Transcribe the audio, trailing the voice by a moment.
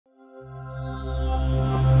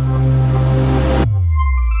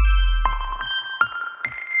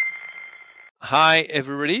Hi,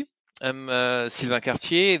 everybody. I'm Sylvain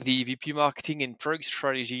Quartier, the VP Marketing and Product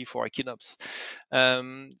Strategy for Ekinops.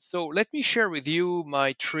 So let me share with you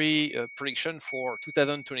my three prediction for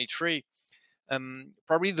 2023.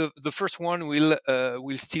 Probably the first one will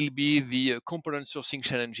still be the component sourcing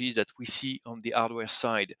challenges that we see on the hardware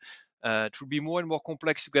side. It will be more and more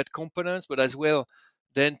complex to get components, but as well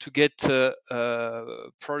then to get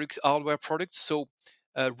hardware products. So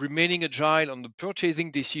remaining agile on the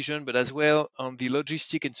purchasing decision, but as well on the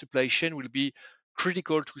logistic and supply chain will be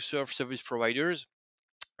critical to serve service providers.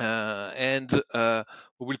 And we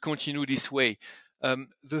will continue this way.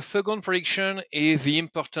 The second prediction is the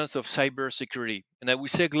importance of cybersecurity, and I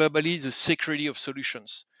would say globally the security of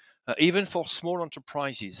solutions, even for small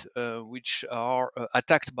enterprises which are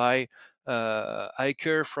attacked by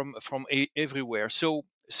hackers from everywhere. So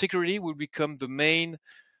security will become the main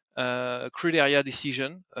criteria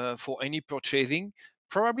decision for any purchasing,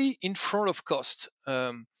 probably in front of cost.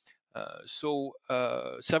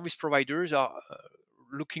 Service providers are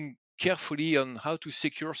looking carefully on how to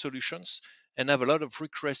secure solutions and have a lot of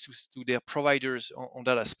requests to their providers on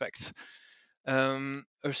that aspect. A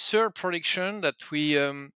third prediction that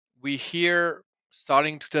we hear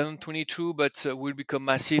starting 2022, but will become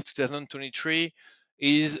massive 2023,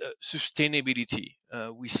 is sustainability.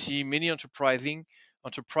 We see many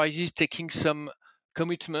enterprises taking some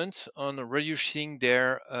commitment on reducing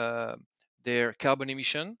their carbon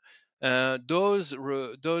emission. Those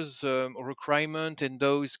requirements and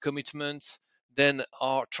those commitments then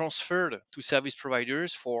are transferred to service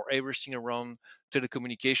providers for everything around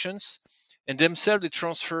telecommunications, and themselves they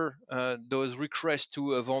transfer those requests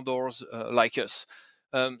to vendors like us.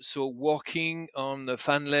 So working on the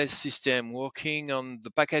fanless system, working on the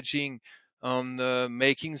packaging, on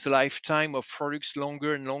making the lifetime of products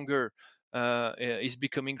longer and longer is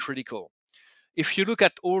becoming critical. If you look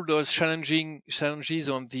at all those challenges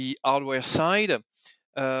on the hardware side,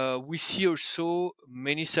 we see also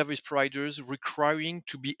many service providers requiring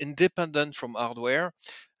to be independent from hardware,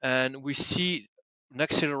 and we see an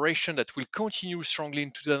acceleration that will continue strongly in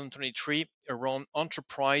 2023 around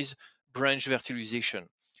enterprise branch virtualization.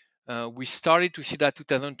 We started to see that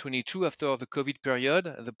 2022 after the COVID period,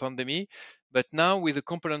 the pandemic, but now with the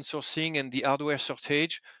component sourcing and the hardware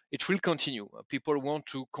shortage, it will continue. People want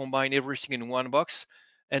to combine everything in one box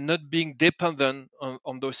and not being dependent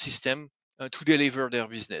on those systems to deliver their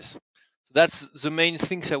business. That's the main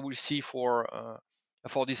things I will see for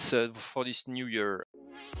this new year.